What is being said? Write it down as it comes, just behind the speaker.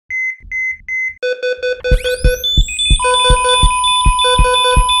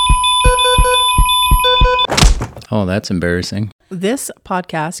Oh, that's embarrassing. This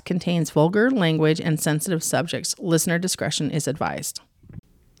podcast contains vulgar language and sensitive subjects. Listener discretion is advised.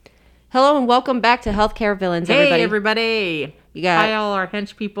 Hello and welcome back to Healthcare Villains, everybody. Hey, everybody. You got Hi, all our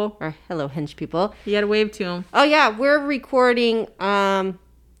hench people. or hello, hench people. You got to wave to them. Oh yeah, we're recording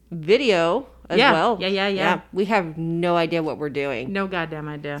video as well. Yeah. We have no idea what we're doing. No goddamn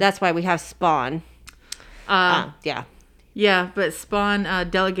idea. That's why we have Spawn. Yeah. Yeah, but Spawn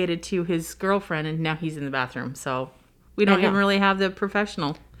delegated to his girlfriend, and now he's in the bathroom. So we don't even really have the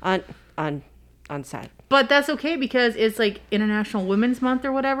professional On set. But that's okay because it's like International Women's Month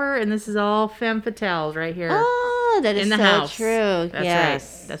or whatever, and this is all femme fatales right here. Oh, that is in the so house. true. That's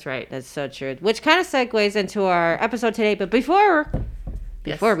Yes. right. That's right. That's so true. Which kind of segues into our episode today. But before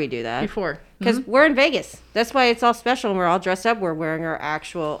we do that, because we're in Vegas, that's why it's all special and we're all dressed up. We're wearing our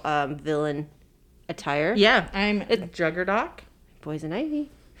actual villain attire. Yeah, I'm Juggerdoc. Poison Ivy.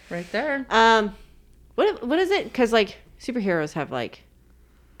 Right there. What is it? Because like superheroes have like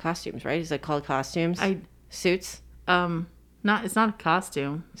costumes, right? Is it called costumes? Suits. It's not a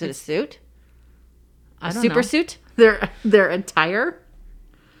costume. Is it a suit? I don't super know. suit? Their attire.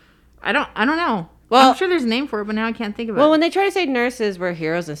 I don't know. Well, I'm sure there's a name for it, but now I can't think of it. Well, when they try to say nurses were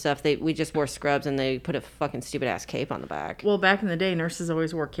heroes and stuff, we just wore scrubs and they put a fucking stupid ass cape on the back. Well, back in the day, nurses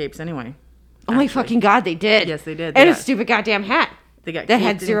always wore capes anyway. Oh my fucking god, they did. Yes, they did. And a stupid goddamn hat. They got that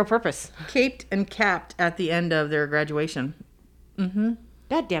had zero purpose. Caped and capped at the end of their graduation. Mm-hmm.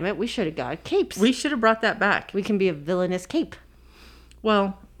 God damn it, we should have got capes. We should have brought that back. We can be a villainous cape.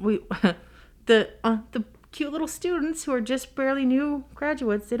 Well, the cute little students who are just barely new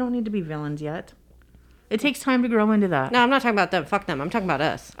graduates, they don't need to be villains yet. It takes time to grow into that. No, I'm not talking about them. Fuck them. I'm talking about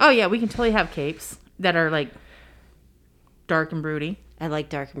us. Oh yeah, we can totally have capes that are like dark and broody. I like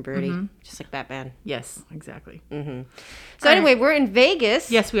dark and broody, just like Batman. Yes, exactly. Mm-hmm. So anyway, we're in Vegas.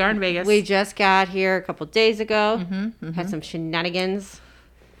 Yes, we are in Vegas. We just got here a couple days ago. Had some shenanigans.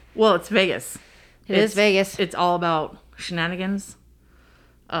 Well, it's Vegas. It is Vegas. It's all about shenanigans,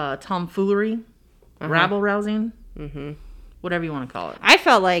 tomfoolery, rabble-rousing, whatever you want to call it. I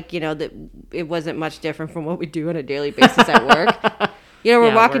felt like, that it wasn't much different from what we do on a daily basis at work.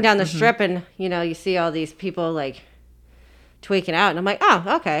 We're walking down the strip and, you see all these people like tweaking out. And I'm like,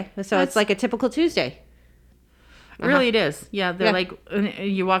 oh, okay. So it's like a typical Tuesday. Really, it is. Yeah, they're like,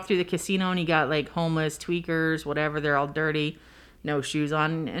 you walk through the casino and you got like homeless tweakers, whatever. They're all dirty, no shoes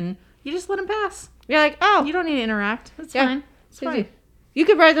on, and you just let them pass. You're like, oh. You don't need to interact. It's fine. It's fine. You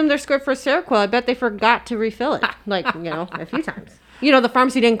could write them their script for Seroquel. I bet they forgot to refill it. A few times. The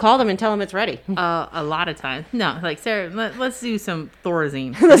pharmacy didn't call them and tell them it's ready. A lot of times. No, like, Sarah, let's do some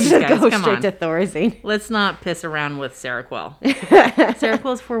Thorazine. Let's just go straight to Thorazine. Let's not piss around with Seroquel.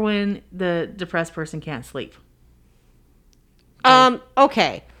 Seroquel is for when the depressed person can't sleep.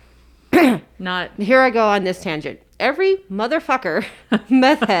 Okay. Not here I go on this tangent. Every motherfucker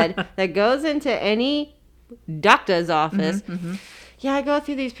meth head that goes into any doctor's office, yeah, I go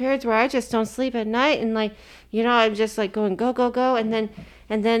through these periods where I just don't sleep at night, and I'm just like going go go go, and then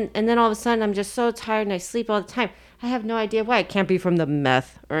all of a sudden I'm just so tired and I sleep all the time. I have no idea why. It can't be from the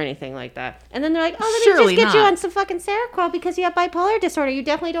meth or anything like that. And then they're like, oh, let me just get you on some fucking Seroquel because you have bipolar disorder. You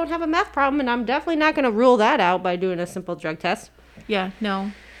definitely don't have a meth problem, and I'm definitely not going to rule that out by doing a simple drug test. Yeah,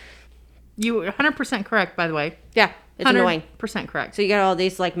 no. You were 100% correct, by the way. Yeah, it's annoying. 100% correct. So you got all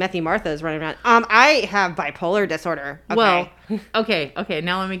these like methy Marthas running around. I have bipolar disorder. Okay. Well, okay.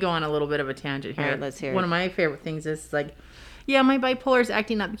 Now let me go on a little bit of a tangent here. All right, let's hear it. One of my favorite things is like, yeah, my bipolar is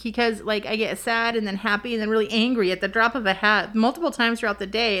acting up because like I get sad and then happy and then really angry at the drop of a hat multiple times throughout the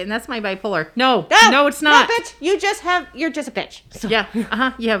day, and that's my bipolar. No, it's not. No, bitch. You're just a bitch. So.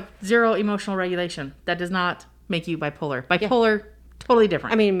 Yeah, You have zero emotional regulation. That does not make you bipolar. Bipolar, totally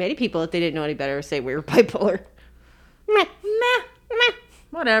different. I mean, many people, if they didn't know any better, would say we were bipolar. Meh.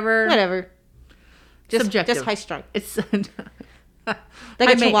 Whatever. Just subjective. Just high strung. It's like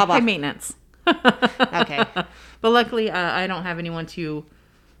a chihuahua. High maintenance. Okay. But luckily, I don't have anyone to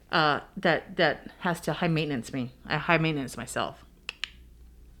that has to high maintenance me. I high maintenance myself.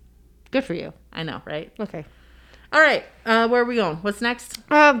 Good for you. I know, right? Okay. All right. Where are we going? What's next?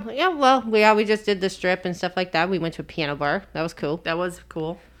 Yeah, well, we just did the strip and stuff like that. We went to a piano bar. That was cool. That was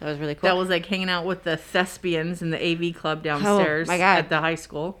cool. That was really cool. That was like hanging out with the thespians in the AV club downstairs at the high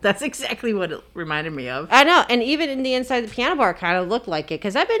school. That's exactly what it reminded me of. I know. And even in the inside of the piano bar kind of looked like it.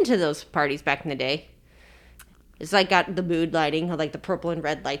 Because I've been to those parties back in the day. It's like got the mood lighting, like the purple and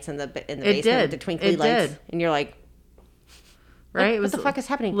red lights in the basement with the twinkly lights. And you're like, right? What the fuck is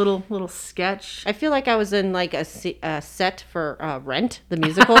happening? Little sketch. I feel like I was in like a set for Rent, the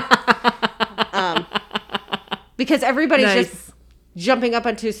musical. Because everybody's just jumping up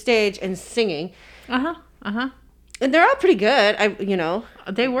onto stage and singing. And they're all pretty good.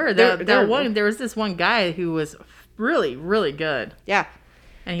 They were. There was this one guy who was really, really good. Yeah.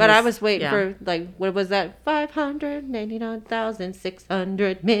 And But I was waiting for, like, what was that?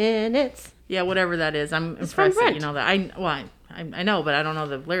 599,600 minutes. Yeah, whatever that is. I'm It's from impressed that Brent. you know that. I know, but I don't know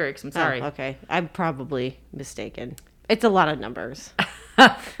the lyrics. I'm sorry. Oh, okay. I'm probably mistaken. It's a lot of numbers.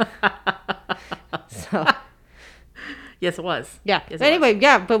 So, Yes, it was. yeah. Yes, But anyway,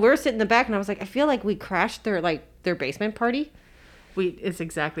 yeah, but we were sitting in the back, and I was like, I feel like we crashed their basement party. it's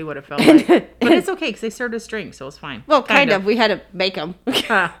exactly what it felt like. But it's okay because they served us drinks, so it's fine. Well, kind of. We had to make them.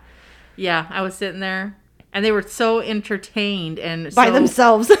 Yeah, I was sitting there, and they were so entertained and By so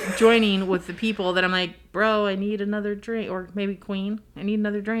themselves. joining with the people that I'm like, bro, I need another drink, or maybe Queen, I need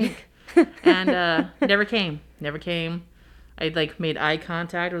another drink, and never came. I like made eye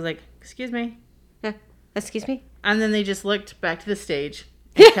contact. I was like, excuse me, Excuse me? and then they just looked back to the stage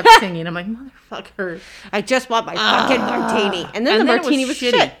and kept singing. I'm like, motherfucker. I just want my fucking martini. And then the martini was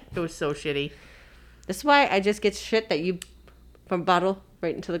shitty. shit. It was so shitty. This is why I just get shit that you from bottle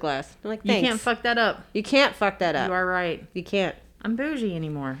right into the glass. I'm like, thanks. You can't fuck that up. You can't fuck that up. You are right. You can't. I'm bougie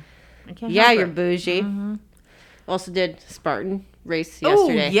anymore. I can't. Yeah, help you're it. bougie. Mm-hmm. Also did Spartan race Oh,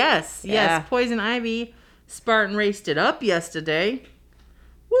 yesterday. yes. Yeah. Poison Ivy Spartan raced it up yesterday.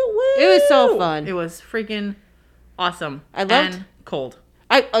 Woo woo. It was so fun. It was freaking awesome. I loved- and cold.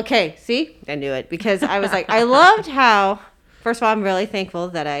 Okay, see? I knew it because I was like, I loved how, first of all, I'm really thankful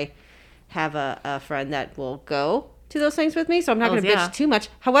that I have a friend that will go to those things with me, so I'm not going to bitch too much.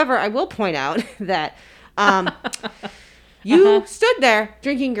 However, I will point out that you stood there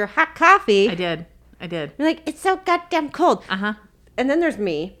drinking your hot coffee. I did. You're like, it's so goddamn cold. Uh-huh. And then there's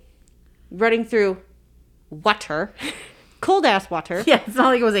me running through water, cold ass water. Yeah, it's not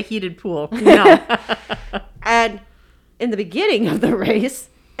like it was a heated pool. No. And in the beginning of the race,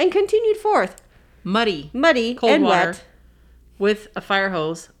 and continued forth, Muddy. muddy Cold and water. wet. With a fire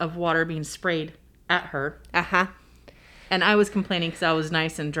hose of water being sprayed at her. Uh-huh. And I was complaining because I was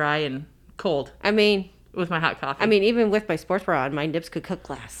nice and dry and cold I mean, with my hot coffee. even with my sports bra on, my nips could cook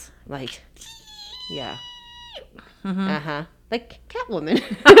glass. Like, yeah. Mm-hmm. Uh-huh. Like Catwoman.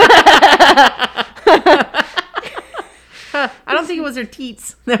 I don't think it was her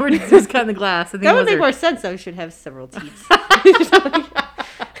teats that were just cutting the glass. I think That it would was make her. more sense, though. Should have several teats.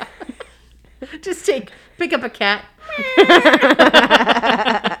 Just pick up a cat.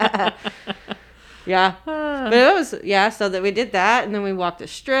 Yeah. But it was, so that we did that, and then we walked the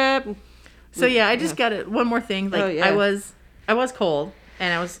strip. So yeah, I just got it. One more thing. Like Oh, yeah. I was cold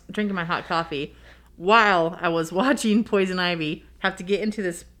and I was drinking my hot coffee while I was watching Poison Ivy have to get into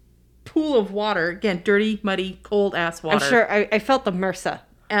this pool of water. Again, dirty, muddy, cold ass water. I'm sure I felt the MRSA.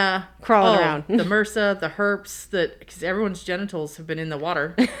 Crawling around. the MRSA, the herpes, because everyone's genitals have been in the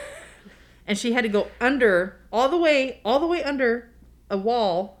water. And she had to go under, all the way under a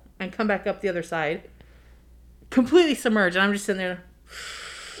wall and come back up the other side. Completely submerged. And I'm just sitting there.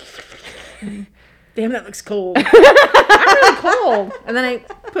 Damn, that looks cold. I'm really cold. And then I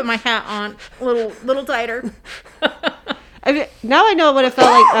put my hat on a little tighter. I mean, now I know what it felt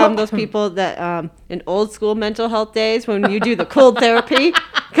like, those people that, in old school mental health days when you do the cold therapy.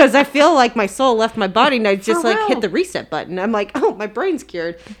 Because I feel like my soul left my body and I just, For real. hit the reset button. I'm like, oh, my brain's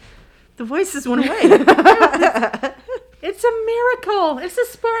cured. The voices went away. It's a miracle. It's a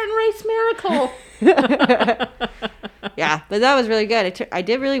Spartan race miracle. Yeah, but that was really good. I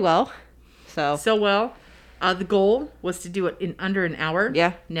did really well. So, So the goal was to do it in under an hour.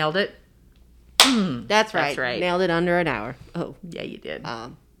 Yeah. Nailed it. that's right. Nailed it under an hour. Oh. Yeah, you did.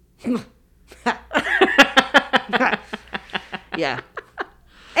 Yeah.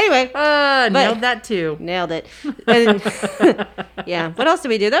 Anyway, nailed that too. nailed it. And, yeah. What else did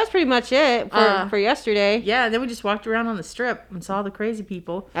we do? That was pretty much it for yesterday. Yeah, and then we just walked around on the strip and saw the crazy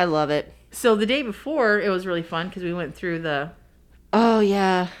people. I love it. So the day before, it was really fun because we went through Oh,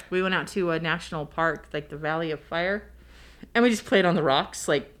 yeah. we went out to a national park, like the Valley of Fire, and we just played on the rocks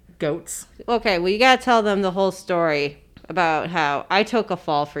like goats. Okay, well, you got to tell them the whole story about how I took a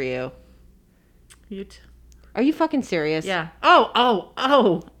fall for you. Are you fucking serious? Yeah.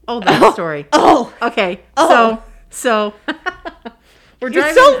 Oh, that story. Oh. Okay. Oh. So we're You're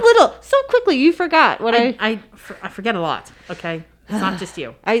driving. so little. So quickly, you forgot what I forget a lot. Okay. It's not just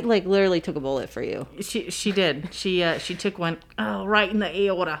you. I literally took a bullet for you. She did. She took one right in the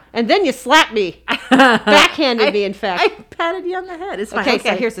aorta. And then you slapped me. Backhanded me, in fact. I patted you on the head. It's fine.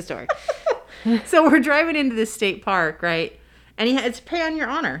 Okay, here's the story. So we're driving into this state park, right? And it's pay on your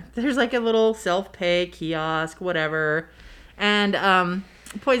honor. There's like a little self-pay kiosk, whatever. And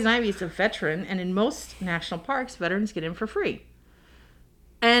Poison Ivy is a veteran, and in most national parks, veterans get in for free.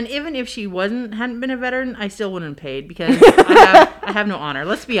 And even if she hadn't been a veteran, I still wouldn't have paid because I have no honor.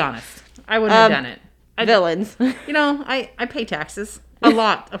 Let's be honest. I wouldn't have done it. Villains. You know, I pay taxes. A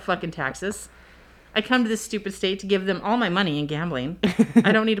lot of fucking taxes. I come to this stupid state to give them all my money in gambling.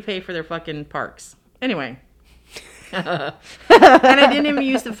 I don't need to pay for their fucking parks. Anyway. And I didn't even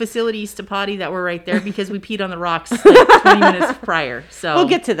use the facilities to potty that were right there because we peed on the rocks like 20 minutes prior. So We'll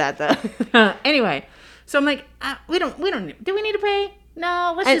get to that though. anyway, so I'm like, we don't. Do we need to pay?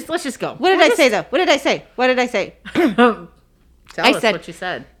 No, let's just go. What did I say though? What did I say? Tell I us said- what you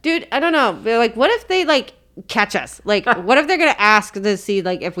said. Dude, I don't know. They're like, what if they like catch us? Like, what if they're gonna ask to see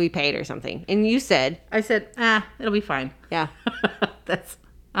like if we paid or something? And you said, I said, it'll be fine. yeah. That's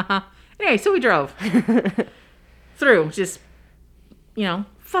Anyway, so we drove through. Just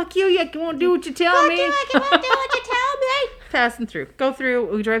fuck you. You won't do what you tell me. I won't do what you tell me. Passing through, go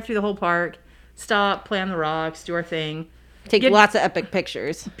through. We drive through the whole park. Stop, play on the rocks, do our thing. Take lots of epic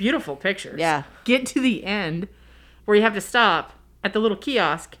pictures. Beautiful pictures. Yeah. Get to the end where you have to stop at the little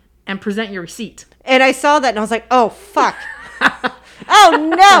kiosk and present your receipt. And I saw that and I was like, oh fuck.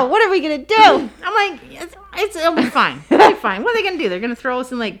 Oh no, what are we gonna do? I'm like, it'll be fine. It'll be fine. What are they gonna do? They're gonna throw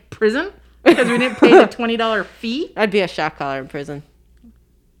us in like prison because we didn't pay the $20 fee. I'd be a shock collar in prison.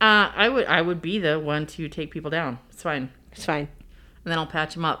 I would be the one to take people down. It's fine. It's fine. And then I'll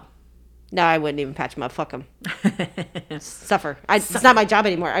patch them up. No, I wouldn't even patch them up. Fuck them. Suffer. It's not my job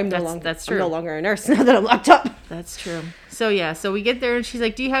anymore. That's true. I'm no longer a nurse now that I'm locked up. That's true. So yeah, so we get there and she's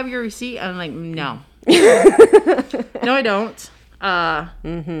like, "Do you have your receipt?" I'm like, "No." No, I don't.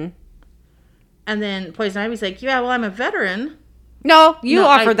 And then Poison Ivy's like, "Yeah, well, I'm a veteran." No, you No,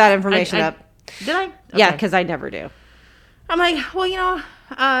 offered that information up. Did I? Yeah, Okay. because I never do. I'm like, well,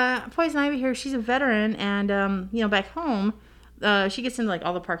 Poison Ivy here, she's a veteran, and back home, she gets into like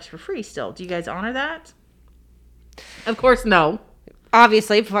all the parks for free still. Do you guys honor that? Of course, no.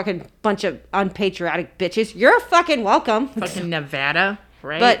 Obviously, fucking bunch of unpatriotic bitches. You're fucking welcome. Fucking Nevada,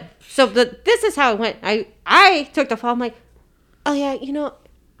 right? But so this is how it went. I took the fall. I'm like, oh yeah,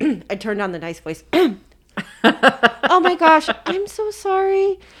 I turned on the nice voice. Oh my gosh, I'm so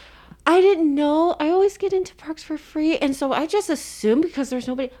sorry. I didn't know. I always get into parks for free, and so I just assumed because there's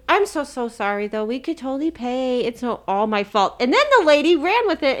nobody. I'm so sorry though. We could totally pay. It's not all my fault. And then the lady ran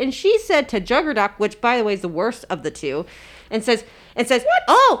with it, and she said to Juggerdoc, which by the way is the worst of the two, and says, what?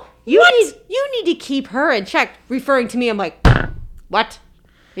 "Oh, you need to keep her in check," referring to me. I'm like, what?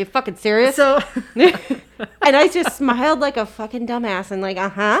 Are you fucking serious? So, And I just smiled like a fucking dumbass and like,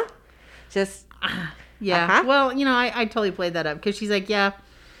 just yeah. Well, I totally played that up because she's like, yeah,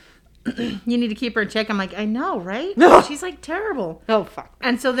 you need to keep her in check. I'm like, I know, right? She's like terrible. oh fuck.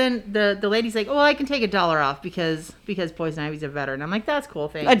 And so then the lady's like, well, I can take $1 off because Poison Ivy's a veteran. I'm like, that's cool,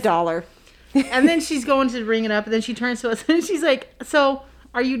 thanks. $1. And then she's going to ring it up, and then she turns to us and she's like, so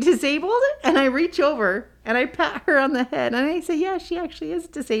are you disabled? And I reach over and I pat her on the head and I say, yeah, she actually is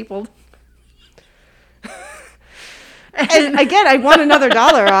disabled. And again, I want another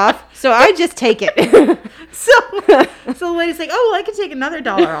 $1 off, so I just take it. So the lady's like, oh, well, I can take another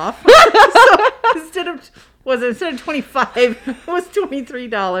 $1 off. So instead of 25, it was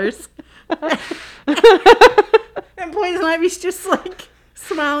 $23. And Poison Ivy's just like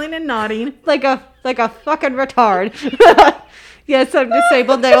smiling and nodding. like a fucking retard. Yes, I'm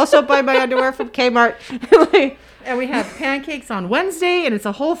disabled. They also buy my underwear from Kmart. And we have pancakes on Wednesday, and it's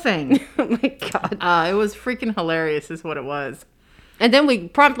a whole thing. Oh my god. It was freaking hilarious is what it was. And then we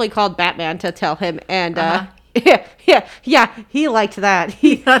promptly called Batman to tell him, and yeah, he liked that.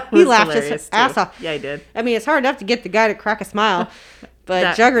 He laughed his ass off. Yeah, he did. I mean, it's hard enough to get the guy to crack a smile, but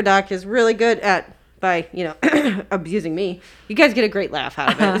That- Juggerdoc is really good by abusing me. You guys get a great laugh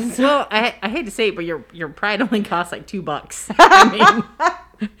out of it. Well, I hate to say it, but your pride only costs like $2.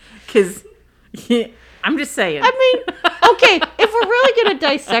 I mean, because I'm just saying. I mean, okay, if we're really gonna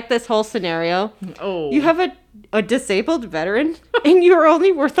dissect this whole scenario, you have a disabled veteran, and you're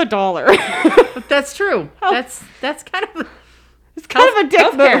only worth $1. That's true. Oh. That's kind of It's kind of a dick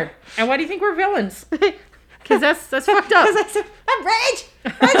healthcare. move. And why do you think we're villains? Because that's fucked up. Because I said, I'm rage.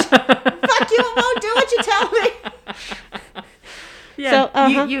 Fuck you, I won't do what you tell me. Yeah,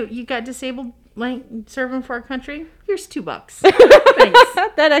 So, you got disabled like serving for our country. Here's $2. Thanks.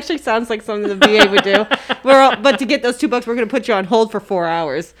 That actually sounds like something the VA would do. But to get those $2, we're going to put you on hold for 4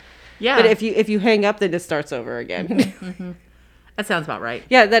 hours. Yeah, But if you hang up, then it starts over again. that sounds about right.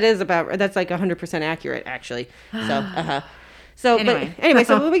 Yeah, that's like 100% accurate, actually. So, So, Anyway. but anyway,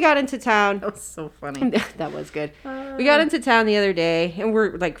 so when we got into town, That was so funny. that was good. We got into town the other day, and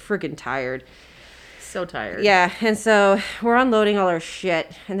we're like freaking tired. So tired. Yeah, and so we're unloading all our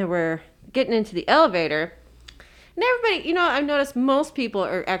shit, and then we're getting into the elevator. And And everybody, you know, I've noticed most people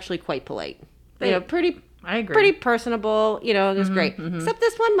are actually quite polite. You know, I agree. pretty personable. You know, it's great. Except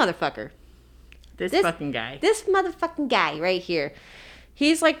this one motherfucker. This fucking guy. This motherfucking guy right here.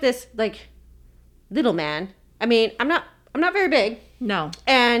 He's like this, like, little man. I mean, I'm not very big. No.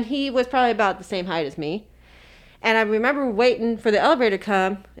 And he was probably about the same height as me. And I remember waiting for the elevator to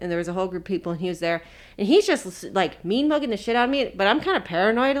come, and there was a whole group of people, and he was there. And he's just, like, mean-mugging the shit out of me. But I'm kind of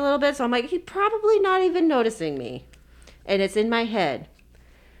paranoid a little bit, so I'm like, he's probably not even noticing me. And it's in my head.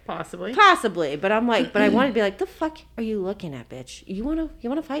 Possibly. But I'm like, but I want to be like, the fuck are you looking at, bitch? You want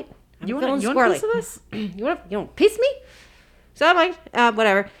to fight? You want a piece of this? You want to piece me? So I'm like,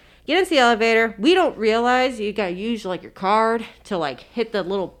 whatever. Get into the elevator. We don't realize you got to use, like, your card to, like, hit the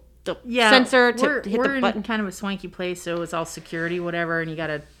little... sensor to hit the button. We're in kind of a swanky place, so it's all security, whatever, and you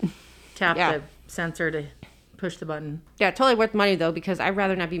gotta tap the sensor to push the button. Yeah, totally worth money though, because I'd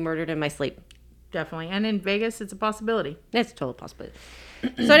rather not be murdered in my sleep. Definitely. And in Vegas, it's a possibility. That's a total possibility.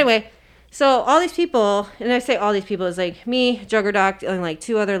 So anyway, so all these people, and I say all these people, is like me, Juggerdoc, and like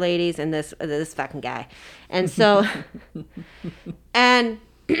 2 other ladies, and this fucking guy. And so, and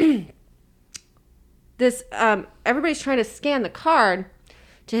this, everybody's trying to scan the card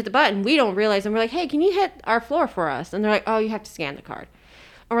to hit the button. We don't realize, and we're like, hey, can you hit our floor for us? And they're like, oh, you have to scan the card.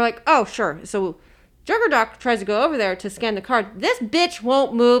 And we're like, oh, sure. So Juggerdoc tries to go over there to scan the card. This bitch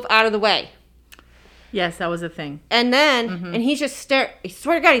won't move out of the way. Yes, that was a thing. And then, and he's just I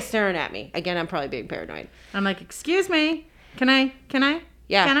swear to God, he's staring at me. Again, I'm probably being paranoid. I'm like, excuse me, can I?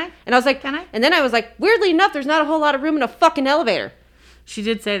 Yeah. Can I? And I was like, can I? And then I was like, weirdly enough, there's not a whole lot of room in a fucking elevator. She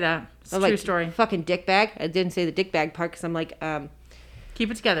did say that. It's a true story. Fucking dickbag. I didn't say the dickbag part because I'm like,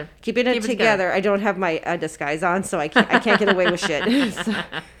 keep it together. Keep it together. I don't have my disguise on, so I can't get away with shit. So,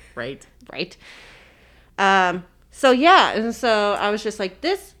 right. So yeah, and so I was just like,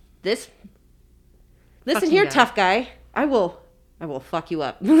 listen here, tough guy. I will fuck you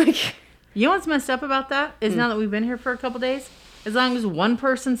up. Like, you know what's messed up about that is now that we've been here for a couple days, as long as one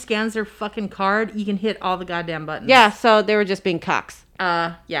person scans their fucking card, you can hit all the goddamn buttons. Yeah. So they were just being cocks.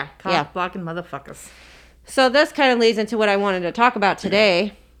 Blocking motherfuckers. So this kind of leads into what I wanted to talk about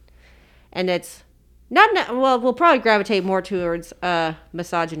today. And it's we'll probably gravitate more towards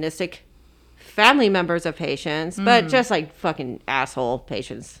misogynistic family members of patients, but just like fucking asshole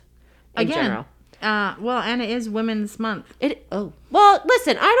patients in general. And it is Women's Month. Well,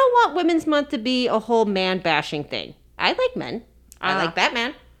 listen, I don't want Women's Month to be a whole man bashing thing. I like men. I like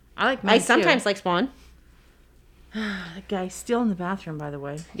Batman. I like men I sometimes like Spawn. That guy's still in the bathroom, by the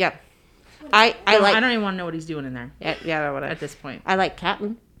way. Yeah. I don't even want to know what he's doing in there. Yeah, whatever. At this point, I like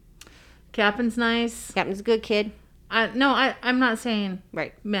Captain. Captain's nice. Captain's a good kid. I'm not saying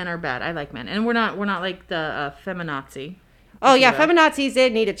men are bad. I like men, and we're not like the feminazi. Oh yeah, feminazis, they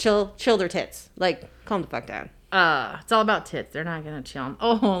need to chill their tits. Like, calm the fuck down. It's all about tits. They're not gonna chill.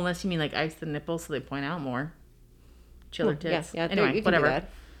 Oh, unless you mean like ice the nipples so they point out more. Chill their tits. Yeah. Anyway, whatever.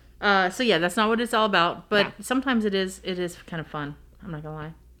 So yeah, that's not what it's all about. But sometimes it is kind of fun. I'm not gonna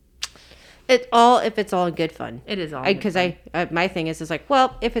lie. If it's all good fun. It is all. Because my thing is like,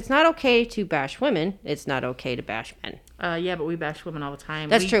 well, if it's not okay to bash women, it's not okay to bash men. Yeah, but we bash women all the time.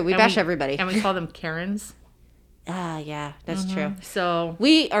 That's true. We bash everybody, and we call them Karens. Yeah, that's true. So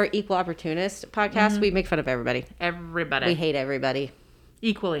we are equal opportunist podcast. We make fun of everybody. We hate everybody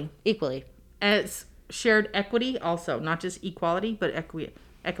equally. It's shared equity also, not just equality, but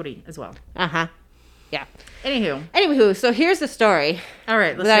equity as well. Yeah. Anywho, so here's the story. All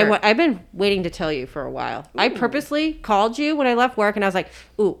right, let's hear it. I've been waiting to tell you for a while. Ooh. I purposely called you when I left work, and I was like,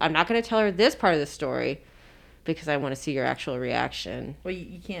 "Ooh, I'm not going to tell her this part of the story because I want to see your actual reaction." Well,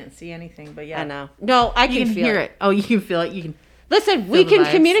 you can't see anything, but yeah, I know. No, I can feel hear it. Oh, you can feel it. You can listen. We can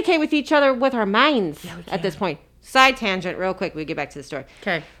communicate with each other with our minds at this point. Side tangent, real quick. We get back to the story.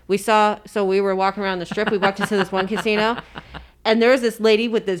 Okay. We were walking around the strip. We walked into this one casino. And there was this lady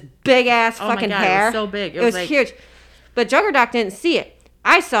with this big ass fucking hair. It was so big. It was like, huge. But Juggerdoc didn't see it.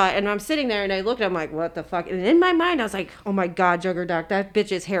 I saw it, and I'm sitting there, and I looked. I'm like, what the fuck? And in my mind, I was like, oh my god, Juggerdoc, that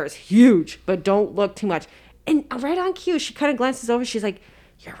bitch's hair is huge, but don't look too much. And right on cue, she kind of glances over. She's like,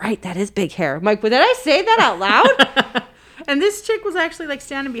 you're right, that is big hair. I'm like, well, did I say that out loud? And this chick was actually like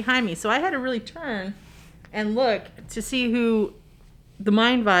standing behind me, so I had to really turn and look to see who the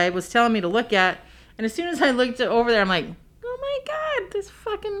mind vibe was telling me to look at. And as soon as I looked over there, I'm like, oh my god, this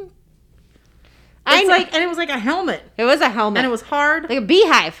fucking... and it was like a helmet. It was a helmet. And it was hard. Like a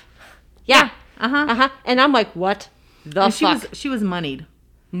beehive. Yeah. And I'm like, what the fuck? She was moneyed.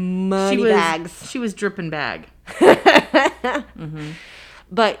 Bags. She was dripping bag.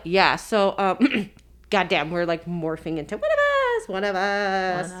 But yeah, so, goddamn, we're like morphing into one of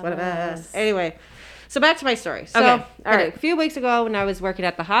us. Anyway, So back to my story. So, Okay. all right. A few weeks ago when I was working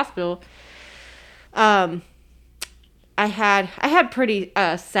at the hospital, I had pretty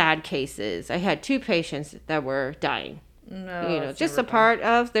sad cases. I had 2 patients that were dying. No, Just a part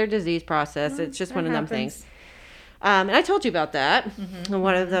of their disease process. It's just one of them things. And I told you about that. And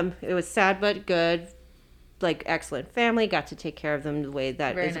one of them, it was sad but good, like excellent family. Got to take care of them the way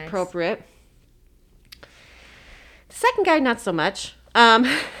that is appropriate. The second guy, not so much.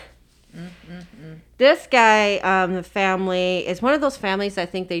 This guy, the family is one of those families I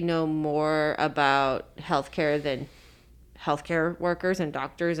think they know more about healthcare than healthcare workers and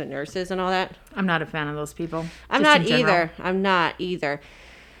doctors and nurses and all that. I'm not a fan of those people. I'm not either.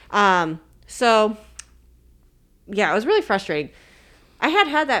 So yeah, it was really frustrating. I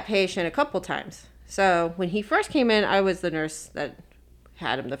had that patient a couple times. So when he first came in, I was the nurse that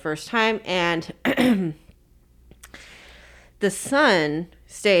had him the first time, and the son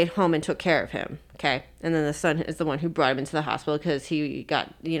stayed home and took care of him. Okay. And then the son is the one who brought him into the hospital because he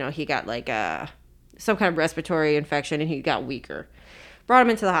got like some kind of respiratory infection and he got weaker. Brought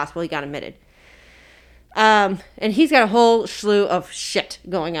him into the hospital. He got admitted. And he's got a whole slew of shit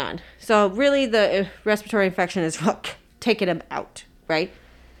going on. So really the respiratory infection is what taking him out, right?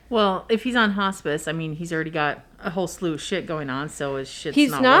 Well, if he's on hospice, I mean, he's already got a whole slew of shit going on, so his shit's He's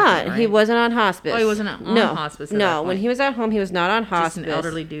not. working, right? He wasn't on hospice. Oh, he wasn't on hospice at that No, point. when he was at home, he was not on hospice. Just an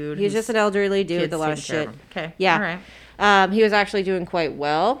elderly dude. He was just an elderly dude with a lot of Kids taking shit. care of him. Okay. Yeah. All right. He was actually doing quite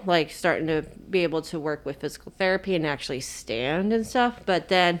well, like starting to be able to work with physical therapy and actually stand and stuff. But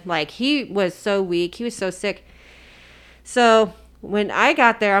then, like, he was so weak. He was so sick. So when I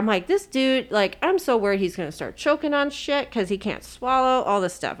got there, I'm like, this dude, like, I'm so worried he's going to start choking on shit because he can't swallow, all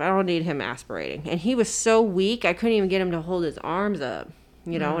this stuff. I don't need him aspirating. And he was so weak, I couldn't even get him to hold his arms up,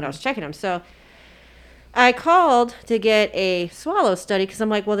 when I was checking him. So I called to get a swallow study because I'm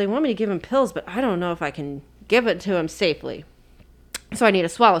like, well, they want me to give him pills, but I don't know if I can give it to him safely. So I need a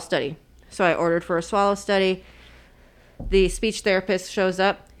swallow study. So I ordered for a swallow study. The speech therapist shows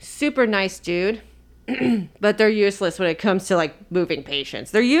up. Super nice dude. But they're useless when it comes to like moving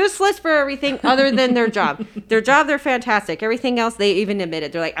patients. They're useless for everything other than their job. Their job, they're fantastic. Everything else, they even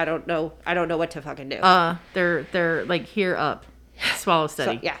admitted. They're like, I don't know what to fucking do. They're like here up, swallow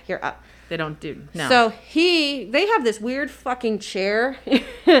study. So, yeah, here up. They don't do no. So they have this weird fucking chair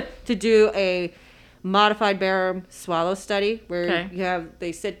to do a modified Barham swallow study where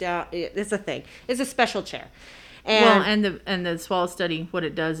they sit down. It's a thing. It's a special chair. And the swallow study, what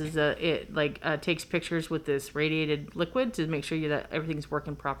it does is it takes pictures with this radiated liquid to make sure that everything's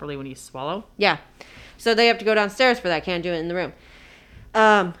working properly when you swallow. Yeah. So they have to go downstairs for that. Can't do it in the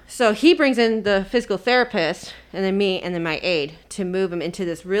room. So he brings in the physical therapist and then me and then my aide to move him into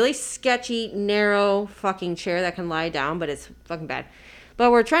this really sketchy, narrow fucking chair that can lie down, but it's fucking bad. But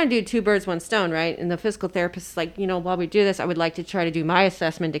we're trying to do 2 birds, 1 stone, right? And the physical therapist is like, while we do this, I would like to try to do my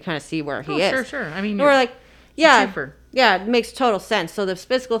assessment to kind of see where he is. Sure. I mean, we're like, yeah, it makes total sense. So the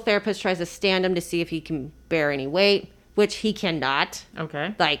physical therapist tries to stand him to see if he can bear any weight, which he cannot.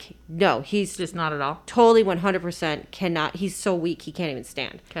 Okay. Like, no, he's just not at all. Totally 100% cannot. He's so weak, he can't even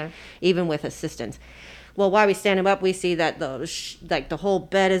stand. Okay. Even with assistance. Well, while we stand him up, we see that the whole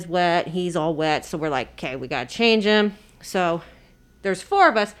bed is wet. He's all wet. So we're like, okay, we got to change him. So there's 4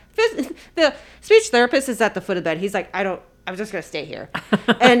 of us. The speech therapist is at the foot of the bed. He's like, I'm just going to stay here.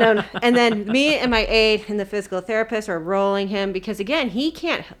 And then me and my aide and the physical therapist are rolling him because, again,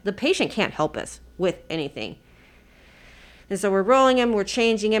 the patient can't help us with anything. And so we're rolling him, we're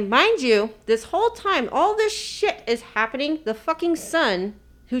changing him. Mind you, this whole time, all this shit is happening. The fucking son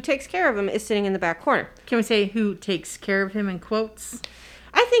who takes care of him is sitting in the back corner. Can we say who takes care of him in quotes?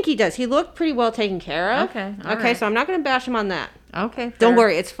 I think he does. He looked pretty well taken care of. Okay. Okay, so I'm not going to bash him on that. Okay. Fair. Don't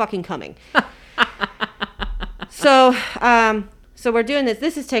worry, it's fucking coming. So we're doing this.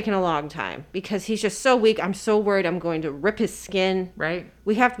 This is taking a long time because he's just so weak. I'm so worried I'm going to rip his skin. Right.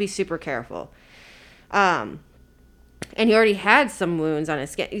 We have to be super careful. And he already had some wounds on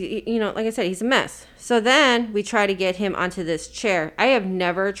his skin. Like I said, he's a mess. So then we try to get him onto this chair. I have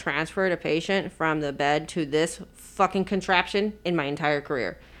never transferred a patient from the bed to this fucking contraption in my entire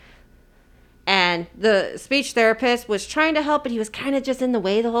career. And the speech therapist was trying to help, but he was kind of just in the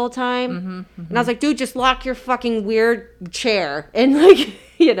way the whole time. And I was like, dude, just lock your fucking weird chair and and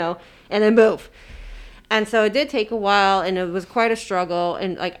then move. And so it did take a while and it was quite a struggle.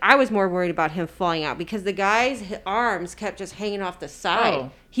 And I was more worried about him falling out because the guy's arms kept just hanging off the side.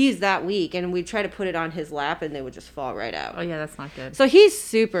 Oh. He's that weak. And we'd try to put it on his lap and they would just fall right out. Oh yeah, that's not good. So he's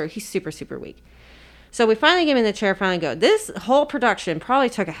super, super weak. So we finally get him in the chair, finally go. This whole production probably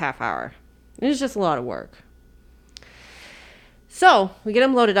took a half hour. It was just a lot of work. So we get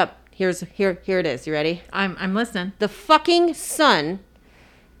him loaded up. Here it is. You ready? I'm listening. The fucking son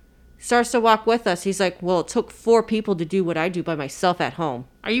starts to walk with us. He's like, well, it took 4 people to do what I do by myself at home.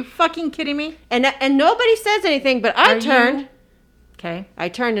 Are you fucking kidding me? And nobody says anything, but I turned. Okay. I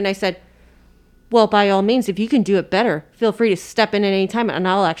turned and I said, well, by all means, if you can do it better, feel free to step in at any time and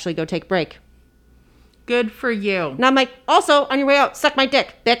I'll actually go take a break. Good for you. And I'm like, also, on your way out, suck my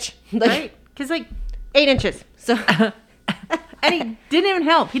dick, bitch. Like, Right? Because, 8 inches. So and he didn't even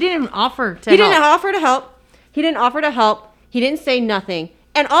help. He didn't even offer to he help. didn't offer to help. He didn't offer to help. He didn't say nothing.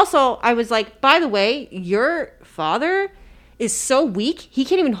 And also, I was like, by the way, your father is so weak, he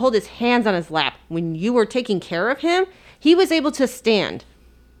can't even hold his hands on his lap. When you were taking care of him, he was able to stand.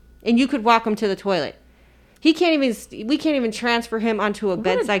 And you could walk him to the toilet. We can't even transfer him onto a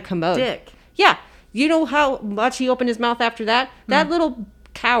bedside commode. Dick. Yeah. You know how much he opened his mouth after that? That little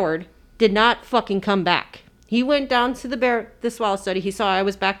coward did not fucking come back. He went down to the swallow study. He saw I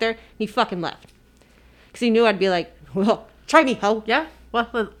was back there. And he fucking left. Because he knew I'd be like, well, try me, ho. Yeah. Well,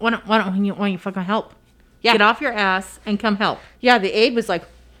 why don't you fucking help? Yeah. Get off your ass and come help. Yeah, the aide was like,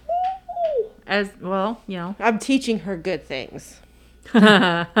 As well, you know. I'm teaching her good things.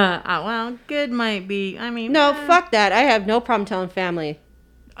 Well, good might be. I mean, No, fuck that. I have no problem telling family.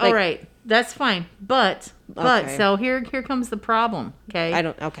 All right, that's fine. But Okay. so here comes the problem. Okay. I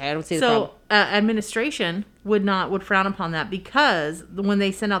don't see the problem. So administration would frown upon that because when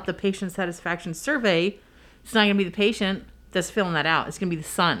they send out the patient satisfaction survey, it's not going to be the patient that's filling that out. It's going to be the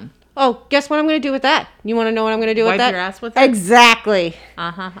son. Oh, guess what I'm going to do with that? You want to know what I'm going to do with Wipe that? your ass with it? Exactly.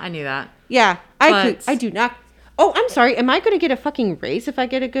 I knew that. Yeah, But- I do not. Oh, I'm sorry. Am I going to get a fucking raise if I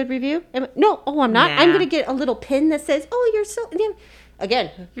get a good review? No. Oh, I'm not. I'm Nah. going to get a little pin that says, "Oh, you're so."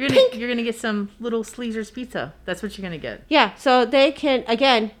 Again, You're pink. gonna get some little Sleezer's pizza. That's what you're gonna get. Yeah. So they can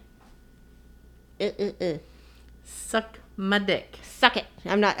again. Suck my dick. Suck it.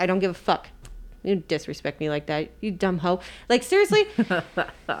 I don't give a fuck. You disrespect me like that, you dumb hoe. Like, seriously?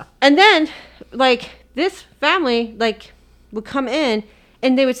 And then, like, this family, like, would come in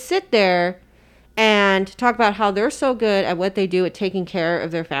and they would sit there and talk about how they're so good at what they do at taking care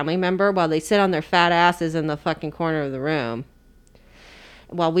of their family member while they sit on their fat asses in the fucking corner of the room.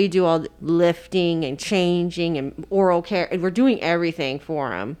 While we do all the lifting and changing and oral care. And we're doing everything for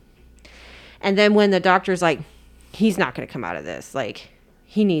them. And then when the doctor's like, he's not going to come out of this. Like,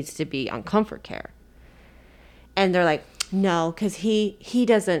 he needs to be on comfort care. And they're like, no, because he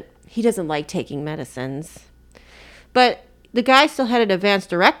doesn't like taking medicines. But the guy still had an advance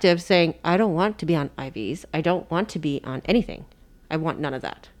directive saying, I don't want to be on IVs. I don't want to be on anything. I want none of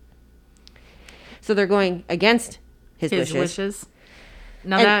that. So they're going against his wishes.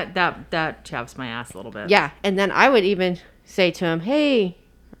 Now And- that chaps my ass a little bit. Yeah. And then I would even say to him, hey,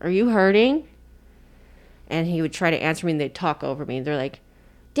 are you hurting? And he would try to answer me and they'd talk over me. They're like,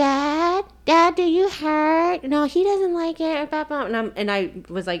 Dad, do you hurt? No, he doesn't like it. And I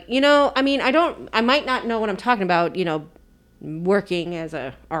was like, I might not know what I'm talking about, working as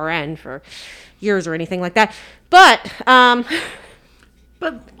a RN for years or anything like that. But,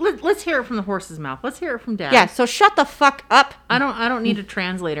 But let's hear it from the horse's mouth. Let's hear it from Dad. yeah, so shut the fuck up. I don't need a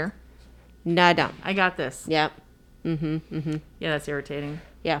translator. No, I don't. I got this. Yeah. Yeah, that's irritating.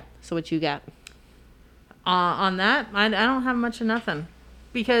 Yeah. So what you got? On that, I don't have much of nothing.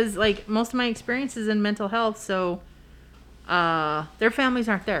 Because, like, most of my experience is in mental health, so their families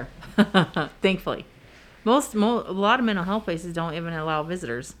aren't there, thankfully. A lot of mental health places don't even allow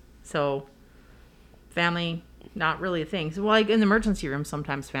visitors. So, family, not really a thing. So, like, in the emergency room,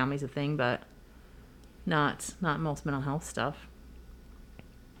 sometimes family's a thing, but not most mental health stuff.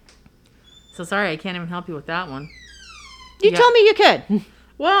 So, sorry, I can't even help you with that one. You told me you could.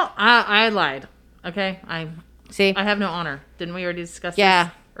 Well, I lied. Okay? See? I have no honor. Didn't we already discuss Yeah.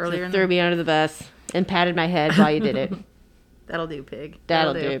 this earlier? Threw me under the bus and patted my head while you did it. That'll do, pig.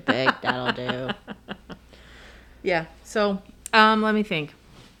 That'll do, pig. That'll do. Yeah. So, let me think.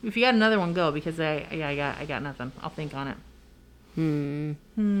 If you got another one, go because I got nothing. I'll think on it.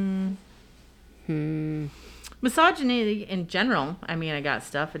 Misogyny in general. I mean, I got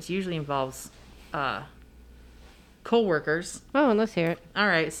stuff. It usually involves co-workers. Oh, let's hear it. All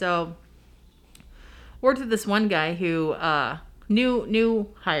right. So, worked with this one guy who new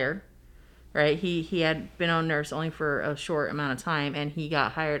hire. Right. He had been on nurse only for a short amount of time, and he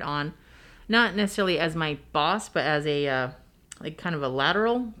got hired on, not necessarily as my boss, but as a like kind of a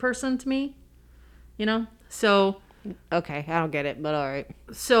lateral person to me. So. Okay, I don't get it, but all right.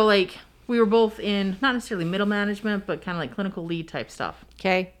 So, like, we were both in, not necessarily middle management, but kind of like clinical lead type stuff.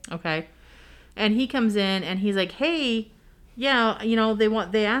 Okay. Okay. And he comes in and he's like, hey, yeah,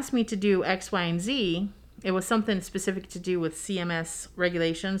 they asked me to do X, Y, and Z. It was something specific to do with CMS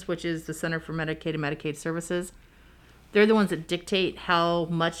regulations, which is the Center for Medicaid and Medicaid Services. They're the ones that dictate how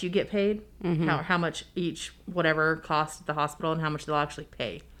much you get paid, how much each whatever costs at the hospital, and how much they'll actually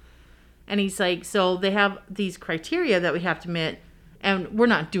pay. And he's like, so they have these criteria that we have to meet, and we're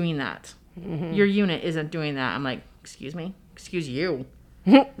not doing that. Your unit isn't doing that. I'm like, excuse me? Excuse you.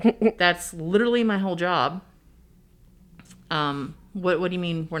 That's literally my whole job. What do you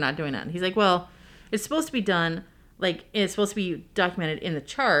mean we're not doing that? And he's like, well, it's supposed to be done, like, it's supposed to be documented in the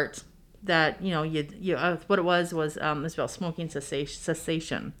chart that, you what it was it's about smoking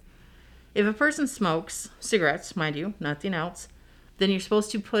cessation. If a person smokes cigarettes, mind you, nothing else, then you're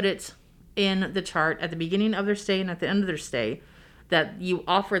supposed to put it in the chart at the beginning of their stay and at the end of their stay that you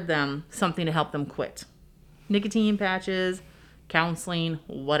offered them something to help them quit. Nicotine patches, counseling,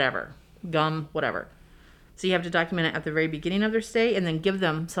 whatever, gum, whatever. So you have to document it at the very beginning of their stay and then give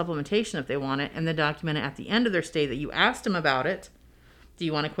them supplementation if they want it, and then document it at the end of their stay that you asked them about it. Do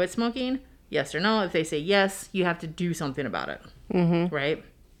you want to quit smoking? Yes or no? If they say yes, you have to do something about it. Right?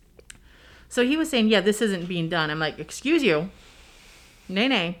 So he was saying, yeah, this isn't being done. I'm like, excuse you.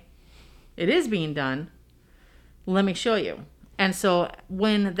 Nay. It is being done. Let me show you. And so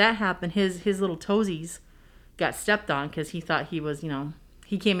when that happened, his little toesies got stepped on because he thought he was,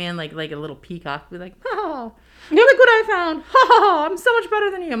 he came in like a little peacock. Be like, oh, look what I found. Ha, I'm so much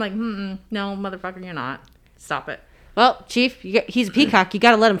better than you. I'm like, no, motherfucker, you're not. Stop it. Well, Chief, he's a peacock. You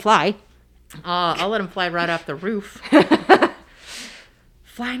got to let him fly. I'll let him fly right off the roof.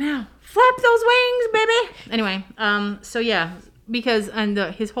 Fly now. Flap those wings, baby. Anyway, so yeah, because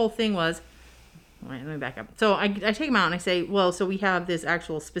his whole thing was, wait, let me back up. So I take him out and I say, well, so we have this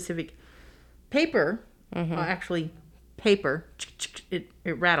actual specific paper, actually paper. It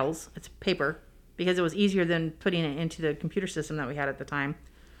rattles. It's paper because it was easier than putting it into the computer system that we had at the time.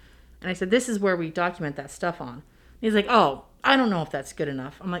 And I said, this is where we document that stuff on. He's like, oh, I don't know if that's good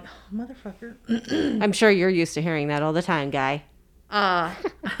enough. I'm like, oh, motherfucker. I'm sure you're used to hearing that all the time, guy. Sorry,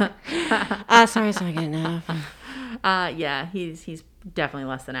 it's not good enough. Yeah, he's definitely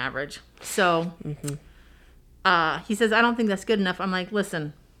less than average. So, he says, I don't think that's good enough. I'm like,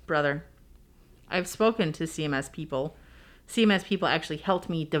 listen, brother, I've spoken to CMS people. CMS people actually helped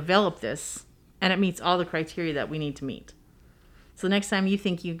me develop this, and it meets all the criteria that we need to meet. So next time you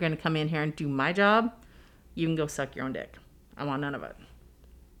think you're going to come in here and do my job, you can go suck your own dick. I want none of it.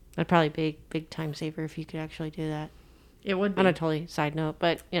 That'd probably be a big time saver if you could actually do that. It would be. On a totally side note,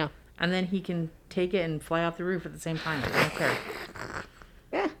 but, And then he can take it and fly off the roof at the same time. I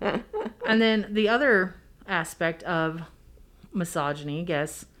don't care. And then the other aspect of misogyny, I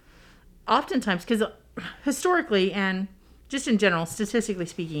guess, oftentimes, because historically and just in general, statistically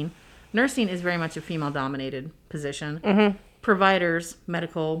speaking, nursing is very much a female-dominated position. Providers,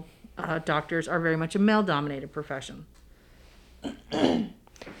 medical doctors are very much a male-dominated profession.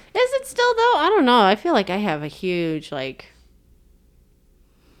 Is it still, though? I don't know. I feel like I have a huge, I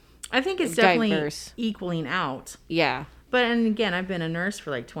think it's definitely diverse. Equaling out. Yeah. But, and again, I've been a nurse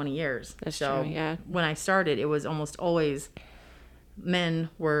for 20 years. That's so true, yeah. When I started, it was almost always men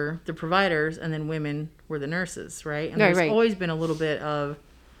were the providers and then women were the nurses, right? And there's always been a little bit of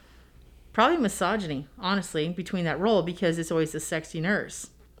probably misogyny, honestly, between that role because it's always the sexy nurse.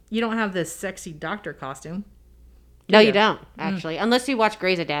 You don't have this sexy doctor costume. No, you don't, actually. Unless you watch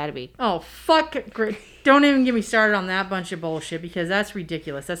Grey's Anatomy. Oh, fuck. Don't even get me started on that bunch of bullshit because that's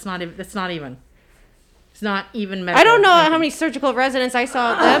ridiculous. It's not even medical. I don't know how many surgical residents I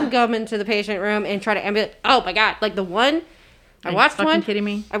saw them come into the patient room and try to ambulate. Oh, my God. Like the one. Are you fucking kidding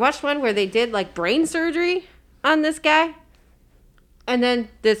me? I watched one where they did brain surgery on this guy. And then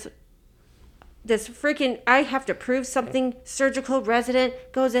this freaking, I have to prove something, surgical resident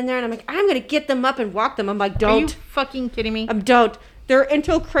goes in there and I'm like, I'm going to get them up and walk them. I'm like, don't. Are you fucking kidding me? Don't. Their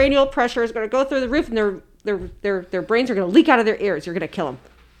intracranial pressure is going to go through the roof and their brains are going to leak out of their ears. You're going to kill them.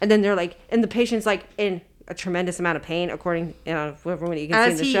 And then they're and the patient's in a tremendous amount of pain, according to everyone you can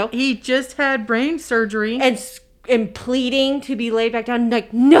see in the show. He just had brain surgery. And pleading to be laid back down.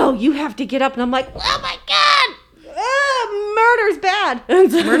 No, you have to get up. And I'm like, oh my God. Murder's bad.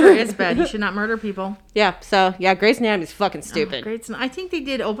 Murder is bad. You should not murder people. Yeah. So Grey's Anatomy is fucking stupid. I think they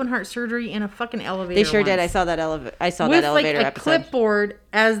did open heart surgery in a fucking elevator. They sure once. did. I saw that elevator. With episode. A clipboard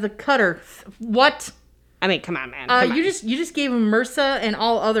as the cutter. What? I mean, come on, man. You just gave him MRSA and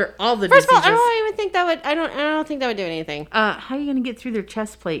all the First diseases. of all, I don't even think that would. I don't think that would do anything. How are you gonna get through their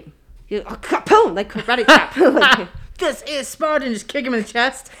chest plate? Boom, like karate chop. This is smart, and just kick him in the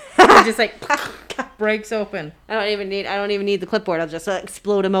chest. And just breaks open. I don't even need the clipboard. I'll just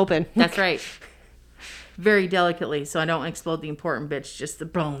explode him open. That's right. Very delicately, so I don't explode the important bits, just the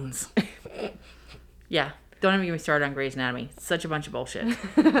bones. Yeah. Don't even get me started on Grey's Anatomy. It's such a bunch of bullshit.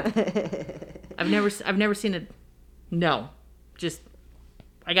 I've never seen it. No. Just,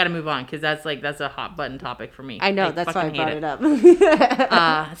 I got to move on because that's a hot button topic for me. I know. I that's why I fucking brought hate it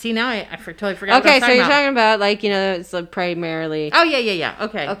up. See, now I totally forgot Okay, what I was so you're about. talking about, like, it's like primarily... Oh, yeah.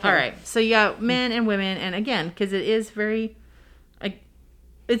 Okay. All right. So you got men and women. And again, because it is very...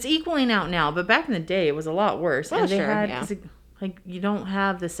 it's equaling out now. But back in the day, it was a lot worse. Well, and they sure, had... yeah. Like, you don't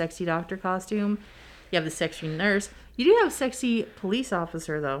have the sexy doctor costume. You have the sexy nurse. You do have a sexy police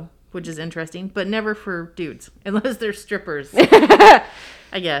officer, though, which is interesting. But never for dudes. Unless they're strippers. I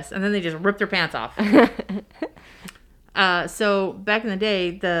guess. And then they just rip their pants off. So back in the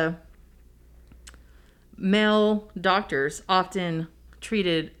day, the male doctors often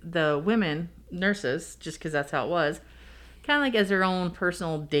treated the women nurses, just because that's how it was, kind of like as their own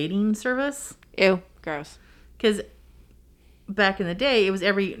personal dating service. Ew. Gross. Because back in the day, it was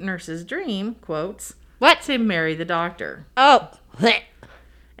every nurse's dream, quotes, What? to marry the doctor. Oh.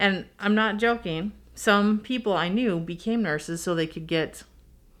 And I'm not joking. Some people I knew became nurses so they could get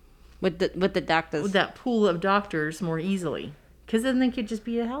With the doctors. that pool of doctors more easily. Because then they could just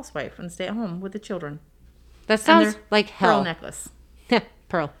be a housewife and stay at home with the children. That sounds their like Pearl hell. necklace.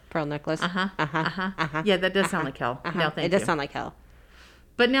 Pearl necklace. Yeah, that does sound like hell. No, thank you. It does sound like hell.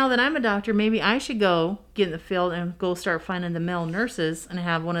 But now that I'm a doctor, maybe I should go get in the field and go start finding the male nurses and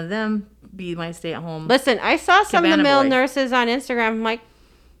have one of them be my stay-at-home. Listen, I saw some of the Cabana male boy. nurses on Instagram. I'm like,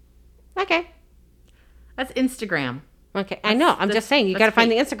 okay. That's Instagram. Okay. I know. I'm just saying, you got to that's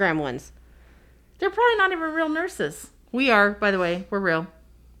find the Instagram ones. They're probably not even real nurses. We are, by the way. We're real.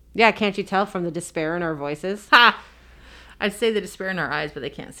 Yeah, can't you tell from the despair in our voices? Ha! I'd say the despair in our eyes, but they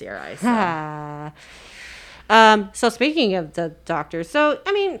can't see our eyes. So. So speaking of the doctors, so,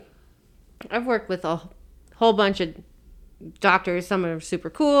 I mean, I've worked with a whole bunch of doctors. Some are super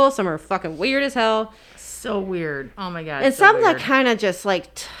cool. Some are fucking weird as hell. So weird. Oh my God. And so some weird. that kind of just like,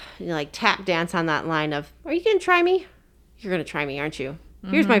 tap dance on that line of, are you going to try me? You're going to try me, aren't you?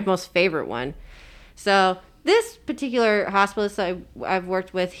 Here's my most favorite one. So this particular hospitalist I've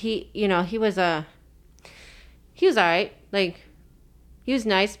worked with, he was all right. Like, he was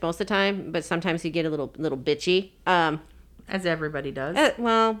nice most of the time, but sometimes he'd get a little bitchy. As everybody does.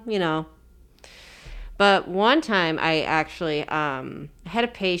 But one time I actually had a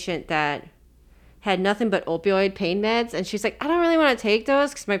patient that had nothing but opioid pain meds, and she's like, I don't really want to take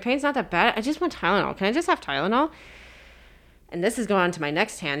those because my pain's not that bad. I just want Tylenol. Can I just have Tylenol? And this is going on to my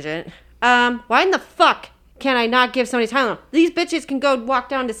next tangent. Why in the fuck can I not give somebody Tylenol? These bitches can go walk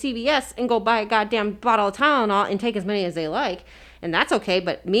down to CVS and go buy a goddamn bottle of Tylenol and take as many as they like. And that's okay,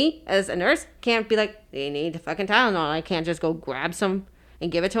 but me, as a nurse, can't be like, they need the fucking Tylenol. I can't just go grab some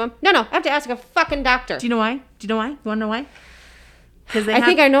and give it to them. No, I have to ask a fucking doctor. Do you know why? You want to know why? Because I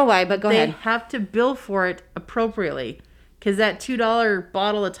think I know why, but go ahead. They have to bill for it appropriately. Because that $2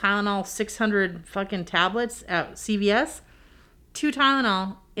 bottle of Tylenol, 600 fucking tablets at CVS, 2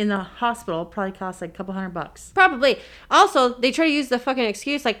 Tylenol in the hospital probably costs like a couple $100. Probably. Also, they try to use the fucking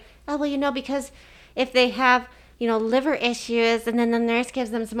excuse like, oh, well, because if they have, liver issues and then the nurse gives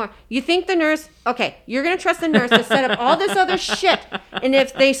them some more. You think the nurse, okay, you're going to trust the nurse to set up all this other shit. And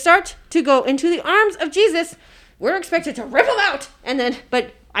if they start to go into the arms of Jesus, we're expected to rip them out.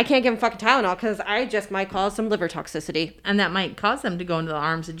 But I can't give them fucking Tylenol because I just might cause some liver toxicity. And that might cause them to go into the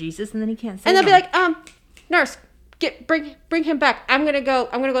arms of Jesus and then he can't save And they'll them. be like, nurse, bring him back. I'm gonna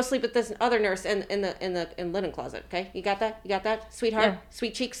go sleep with this other nurse in the linen closet. Okay, you got that, sweetheart, Yeah.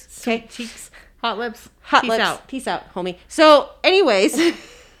 sweet cheeks, Sweet cheeks, hot lips, hot peace lips. out. Peace out, homie. So, anyways,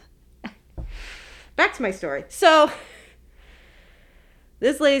 back to my story. So,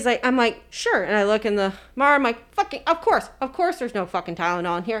 this lady's like, I'm like, sure, and I look in the mirror. I'm like, fucking, of course, there's no fucking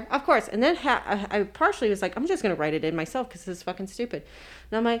Tylenol in here, of course. And then I partially was like, I'm just gonna write it in myself because this is fucking stupid.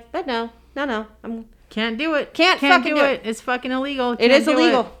 And I'm like, but no, Can't do it. Can't fucking do it. It's fucking illegal. It is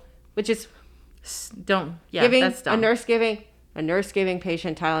illegal, which is Don't. Yeah, giving that's dumb. a nurse giving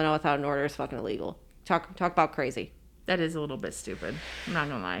patient Tylenol without an order is fucking illegal. Talk about crazy. That is a little bit stupid. I'm not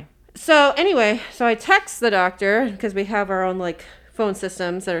gonna lie. So anyway, I text the doctor because we have our own like phone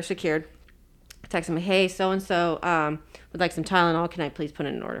systems that are secured. I text him, hey, so and so would like some Tylenol. Can I please put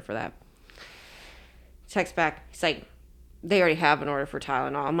in an order for that? Text back. He's like, they already have an order for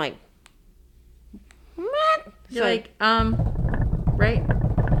Tylenol. I'm like, what? You're like, right?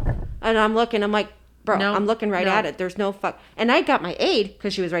 And I'm looking. I'm like, bro, No, I'm looking right no. at it. There's no fuck. And I got my aide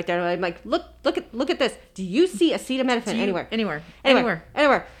because she was right there. I'm like, look at this. Do you see acetaminophen anywhere?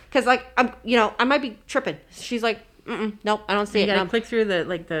 Anywhere. Because like I might be tripping. She's like, nope, I don't see You it. gotta And click through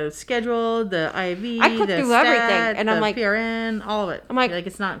the schedule, the IV, I clicked the through stat, everything, and the I'm like- PRN, all of it. I'm like-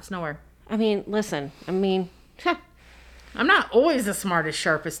 it's nowhere. I mean, listen. I mean, I'm not always the smartest,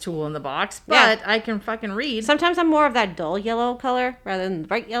 sharpest tool in the box, but Yeah. I can fucking read. sometimes I'm more of that dull yellow color rather than the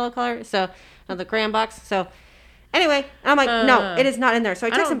bright yellow color. So, of the crayon box. So, anyway, I'm like, no, it is not in there. So I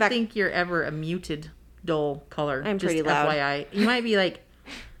I text don't him back. think you're ever a muted dull color. I'm just pretty loud. FYI. You might be like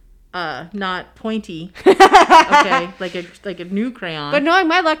not pointy. Okay, like a new crayon. But knowing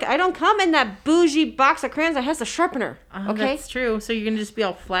my luck, I don't come in that bougie box of crayons that has a sharpener. Oh, Okay? that's true. So you're gonna just be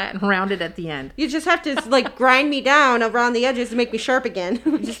all flat and rounded at the end. You just have to like grind me down around the edges to make me sharp again.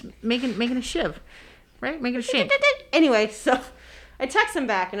 Just making a shiv, right? Making a shank. Anyway, so I text him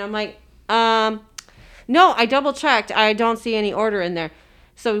back and I'm like, no, I double checked. I don't see any order in there.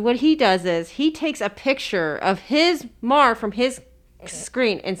 So what he does is he takes a picture of his MAR from his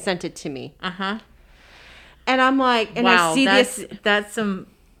screen and sent it to me. And I'm like, and Wow, I see this. that's some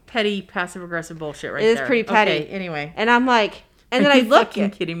petty passive aggressive bullshit right It is there. pretty petty. Okay, anyway. And I'm like, and then Are I you look fucking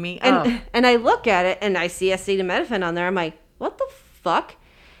at, kidding me? and I look at it and I see acetaminophen on there. I'm like, what the fuck?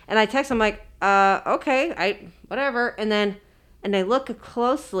 And I text him like, okay, whatever. And I look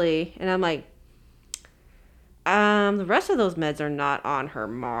closely and I'm like, the rest of those meds are not on her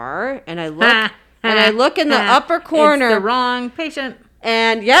MAR. And I look in the upper corner. It's the wrong patient.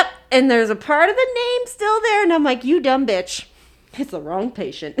 And yep, and there's a part of the name still there. And I'm like, you dumb bitch. It's the wrong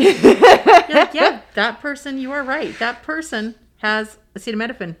patient. You're like, yeah, that person, you are right. That person has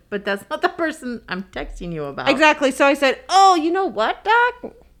acetaminophen, but that's not the person I'm texting you about. Exactly. So I said, oh, you know what,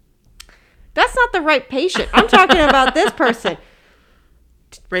 doc? That's not the right patient. I'm talking about this person.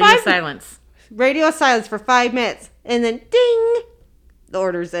 Radio silence. Radio silence for 5 minutes. And then ding, the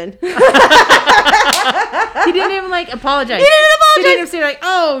order's in. He didn't even like apologize. He didn't apologize. He didn't even say like,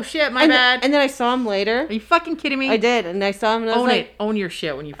 "Oh shit, my bad." And then I saw him later. Are you fucking kidding me? I did. And I saw him and I was Own like, it. Own your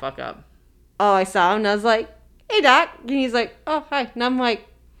shit when you fuck up. oh, I saw him and I was like, hey, doc. And he's like, oh, hi. And I'm like,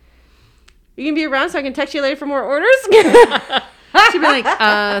 you going to be around so I can text you later for more orders? She'd be like,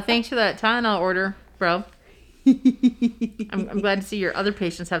 thanks for that Tylenol order, bro. I'm glad to see your other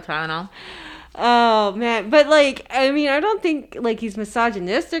patients have Tylenol. Oh man, but like, I mean, I don't think like he's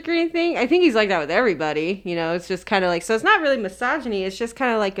misogynistic or anything. I think he's like that with everybody. You know, it's just kind of like, so it's not really misogyny. It's just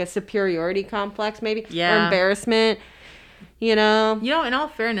kind of like a superiority complex, maybe, Yeah. or embarrassment. You know, You know, in all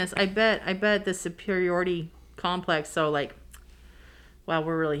fairness, I bet the superiority complex. So like, wow,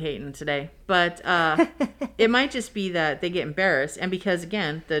 we're really hating today. But it might just be that they get embarrassed, and because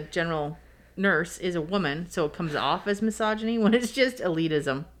again, the general nurse is a woman, so it comes off as misogyny when it's just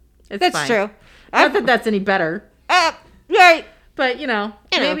elitism. It's that's fine. true. Not that that's any better, Right. but you know,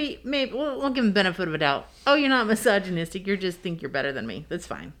 You know. maybe we'll give them benefit of a doubt. Oh, you're not misogynistic. You just think you're better than me. That's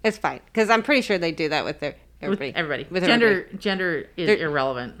fine. It's fine because I'm pretty sure they do that with everybody. With everybody. With Gender is They're-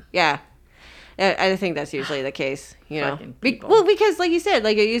 irrelevant. Yeah. I think that's usually the case, you know. Fucking people. Well, because like you said,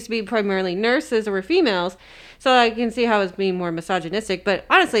 like it used to be primarily nurses or females, so I can see how it's being more misogynistic. But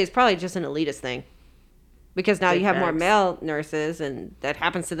honestly, it's probably just an elitist thing, because now Big you have more facts. male nurses, and that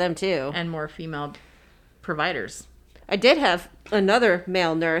happens to them too. And more female providers. I did have another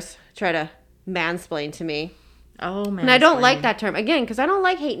male nurse try to mansplain to me, Oh man. and I don't like that term again because I don't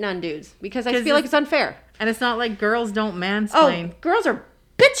like hating on dudes because I 'Cause feel like it's- it's unfair. And it's not like girls don't Oh, mansplain. girls are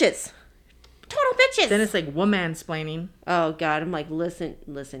bitches, total bitches. Then it's like womansplaining. Oh God, I'm like,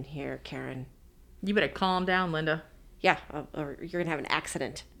 listen here, Karen. You better calm down, Linda. Yeah, or you're gonna have an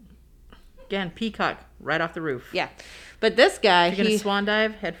accident. Again, peacock right off the roof. Yeah, but this guy, You're gonna swan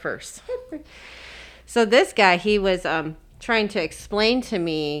dive head first. so this guy, he was trying to explain to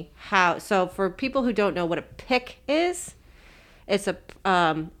me how. So for people who don't know what a PICC is, it's a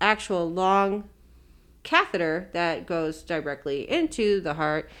actual long catheter that goes directly into the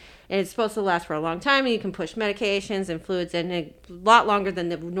heart, and it's supposed to last for a long time, and you can push medications and fluids in a lot longer than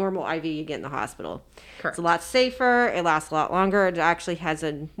the normal IV you get in the hospital. Correct. It's a lot safer, it lasts a lot longer, it actually has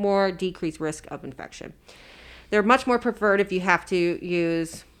a more decreased risk of infection. They're much more preferred if you have to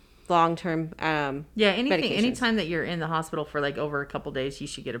use long-term Yeah, anything, medications. anytime that you're in the hospital for like over a couple days, you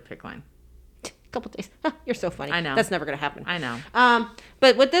should get a PICC line. Couple days. You're so funny. I know. That's never going to happen. I know.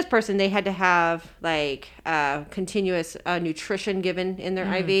 But with this person, they had to have like continuous nutrition given in their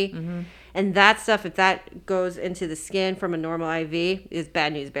IV. And that stuff, if that goes into the skin from a normal IV, is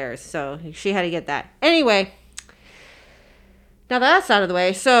bad news bears. So she had to get that. Anyway, now that's out of the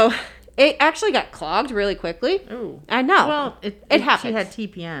way. So it actually got clogged really quickly. Ooh. I know. Well, it She happens. had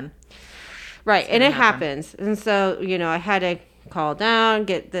TPN. Right, and it happen. happens. And so, you know, I had to call down,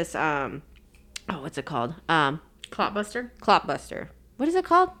 get this, what's it called? Clotbuster? Clot buster. What is it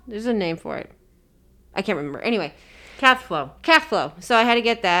called? There's a name for it. I can't remember. Anyway, Cath flow. calf flow. So I had to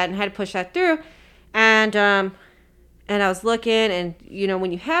get that and had to push that through. And And I was looking, and, you know,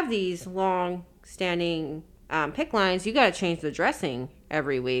 when you have these long-standing PICC lines, you got to change the dressing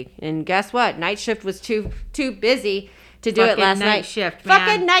every week. And guess what? Night shift was too busy to do it last night. Shift, man.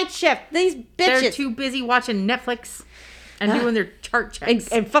 Fucking night shift. These bitches. They're too busy watching Netflix and doing their chart checks.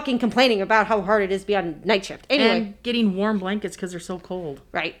 And fucking complaining about how hard it is to be on night shift. Anyway. And getting warm blankets because they're so cold.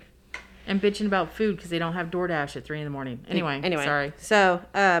 Right. And bitching about food because they don't have DoorDash at 3 a.m. Anyway, sorry.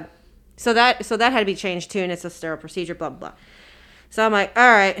 So that had to be changed too, and it's a sterile procedure, blah, blah, blah. So I'm like,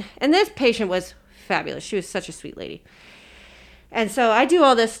 all right. And this patient was fabulous. She was such a sweet lady. And so I do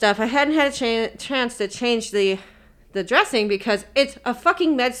all this stuff. I hadn't had a chance to change the dressing because it's a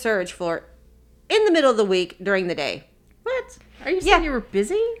fucking med surge floor in the middle of the week during the day. What? Are you saying you were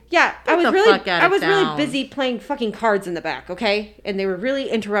busy? Yeah, Get the fuck out of really town. busy playing fucking cards in the back, okay? And they were really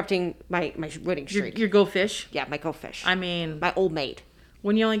interrupting my winning streak. Your go fish? Yeah, my go fish. I mean, my old maid.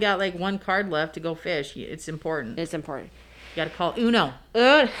 When you only got like one card left to go fish, it's important. It's important. You got to call Uno.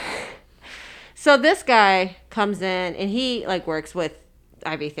 So this guy comes in and he like works with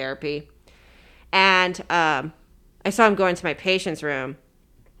IV therapy, and I saw him go into my patient's room,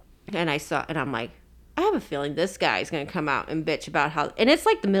 and I'm like, I have a feeling this guy is going to come out and bitch about how, and it's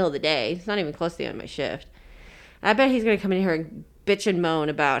like the middle of the day. It's not even close to the end of my shift. I bet he's going to come in here and bitch and moan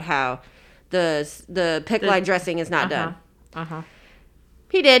about how the PICC line dressing is not done.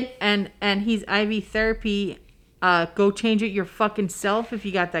 He did. And he's IV therapy. Go change it your fucking self if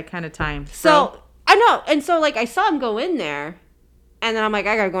you got that kind of time. So I know. And so like I saw him go in there, and then I'm like,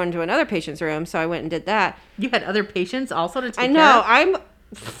 I got to go into another patient's room. So I went and did that. You had other patients also to take care of? I know.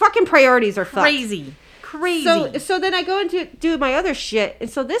 Fucking priorities are crazy. So then I go into do my other shit, and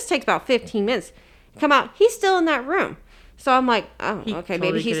so this takes about 15 minutes. Come out, he's still in that room. So I'm like, oh, okay,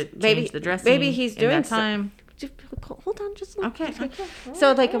 maybe he's doing time. Hold on, just okay.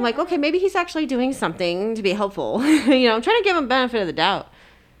 So like I'm like, okay, maybe he's actually doing something to be helpful. You know, I'm trying to give him benefit of the doubt.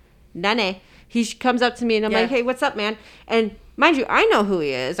 Nane. He comes up to me and I'm like, hey, what's up, man? And mind you, I know who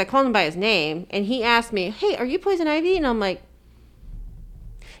he is. I called him by his name, and he asked me, hey, are you Poison Ivy? And I'm like,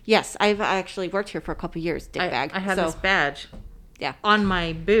 yes, I've actually worked here for a couple years, dickbag. I have this badge on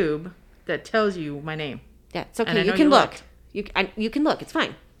my boob that tells you my name. Yeah, it's okay. You can look. You can look. It's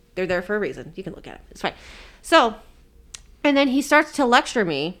fine. They're there for a reason. You can look at it. It's fine. So, and then he starts to lecture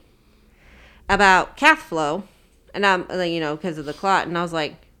me about cath flow, and I'm, you know, because of the clot, and I was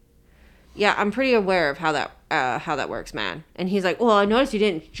like, yeah, I'm pretty aware of how that works, man. And he's like, well, I noticed you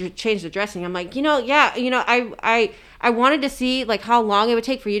didn't change the dressing. I'm like, I wanted to see like how long it would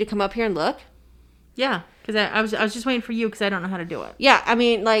take for you to come up here and look. Yeah, because I was just waiting for you because I don't know how to do it. Yeah, I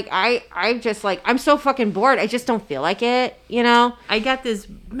mean, like I'm just like, I'm so fucking bored. I just don't feel like it, you know. I got this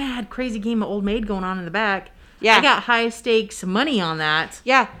mad crazy game of Old Maid going on in the back. Yeah, I got high stakes money on that.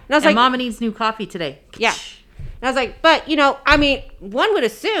 Yeah, and I was like, Mama needs new coffee today. Yeah. And I was like, but, you know, I mean, one would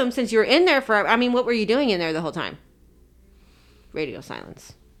assume since you were in there for, I mean, what were you doing in there the whole time? Radio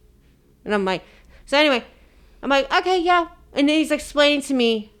silence. And I'm like, so anyway, I'm like, okay, yeah. And then he's explaining to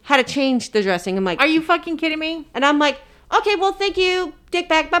me how to change the dressing. I'm like, are you fucking kidding me? And I'm like, okay, well, thank you,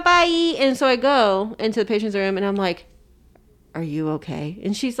 dickbag, bye-bye. And so I go into the patient's room, and I'm like, are you okay?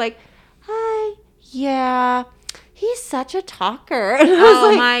 And she's like, hi, yeah, he's such a talker. And I was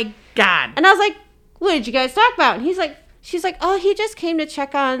like, my God. And I was like, what did you guys talk about? And she's like, oh, he just came to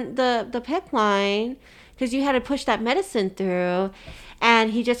check on the PICC line because you had to push that medicine through,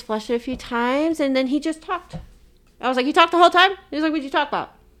 and he just flushed it a few times, and then he just talked. I was like, you talked the whole time? He's like, what'd you talk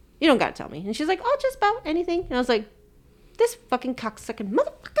about? You don't gotta tell me. And she's like, oh, just about anything. And I was like, this fucking cocksucking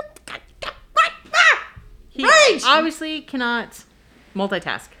motherfucker. He obviously cannot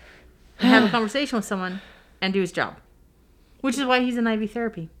multitask and have a conversation with someone and do his job, which is why he's in IV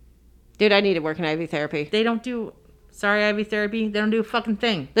therapy. Dude, I need to work in IV therapy. They don't do, IV therapy. They don't do a fucking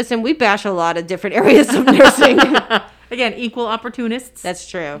thing. Listen, we bash a lot of different areas of nursing. Again, equal opportunists. That's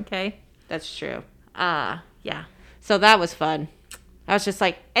true. Okay. That's true. Yeah. So that was fun. I was just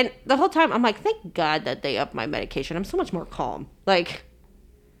like, and the whole time I'm like, thank God that they upped my medication. I'm so much more calm. Like,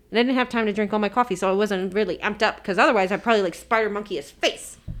 and I didn't have time to drink all my coffee, so I wasn't really amped up, because otherwise I'd probably like spider monkey his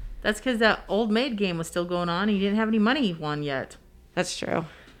face. That's because that Old Maid game was still going on and you didn't have any money won yet. That's true.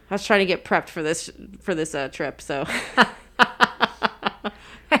 I was trying to get prepped for this trip, so. I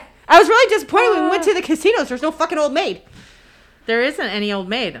was really disappointed when we went to the casinos. There's no fucking Old Maid. There isn't any Old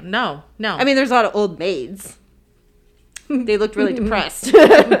Maid. No. I mean, there's a lot of old maids. They looked really depressed.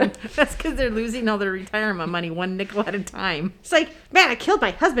 That's because they're losing all their retirement money one nickel at a time. It's like, man, I killed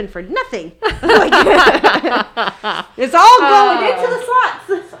my husband for nothing. It's all going into the slots.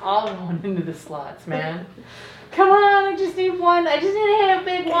 It's all going into the slots, man. Come on, I just need one. I just need to hit a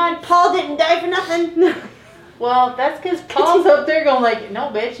big one. Paul didn't die for nothing. Well, that's because Paul's up there going like,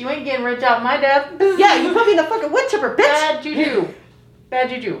 no, bitch, you ain't getting rich off my death. Yeah, you put me in the fucking wood chipper, bitch. Bad juju. Bad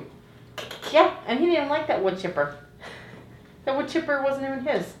juju. Yeah, and he didn't like that wood chipper. That wood chipper wasn't even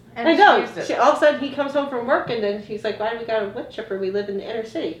his. And I know. used it. All of a sudden, he comes home from work, and then she's like, "Why do we got a wood chipper? We live in the inner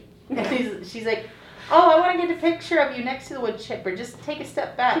city." And she's like, oh, I want to get a picture of you next to the wood chipper. Just take a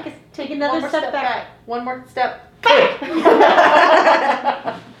step back. Take another One more step back. One more step.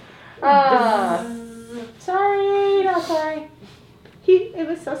 Sorry, not sorry. It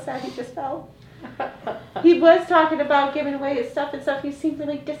was so sad. He just fell. He was talking about giving away his stuff and stuff. He seemed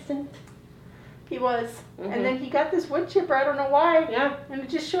really distant. He was. Mhm. And then he got this wood chipper. I don't know why. Yeah. And it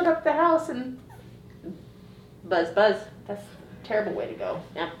just showed up at the house, and Buzz. that's a terrible way to go.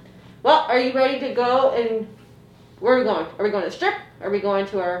 Yeah. Well, are you ready to go? And where are we going? Are we going to the strip? Are we going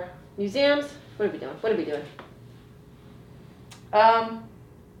to our museums? What are we doing?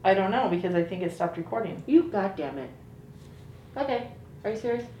 I don't know because I think it stopped recording. You goddamn it. Okay. Are you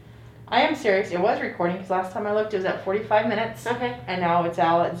serious? I am serious. It was recording because last time I looked, it was at 45 minutes. Okay. And now it's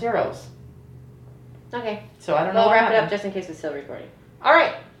all at zeros. Okay. So I don't know. We'll what wrap it up happened. just in case it's still recording. All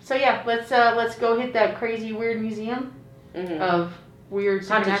right. So yeah, let's go hit that crazy weird museum Mm-hmm. of weird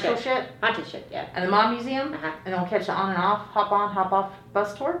Haunted supernatural shit. Haunted shit, yeah. And the Mom Museum. Uh-huh. And then we'll catch the on and off, hop on, hop off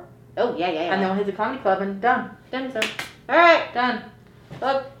bus tour. Oh, yeah. And then we'll hit the comedy club and done. Done so. All right. Done.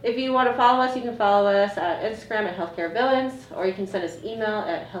 Look, if you want to follow us, you can follow us at Instagram at Healthcare Villains, or you can send us email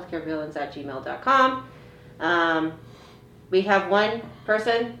at healthcarevillains@gmail.com. We have one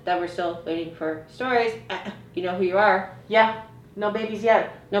person that we're still waiting for stories. You know who you are. Yeah. No babies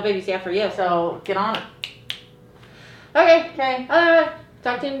yet. No babies yet for you. So get on it. Okay. Okay.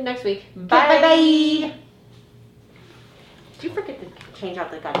 Talk to you next week. Bye. Bye. Did you forget to change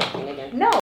out the goddamn thing again? No.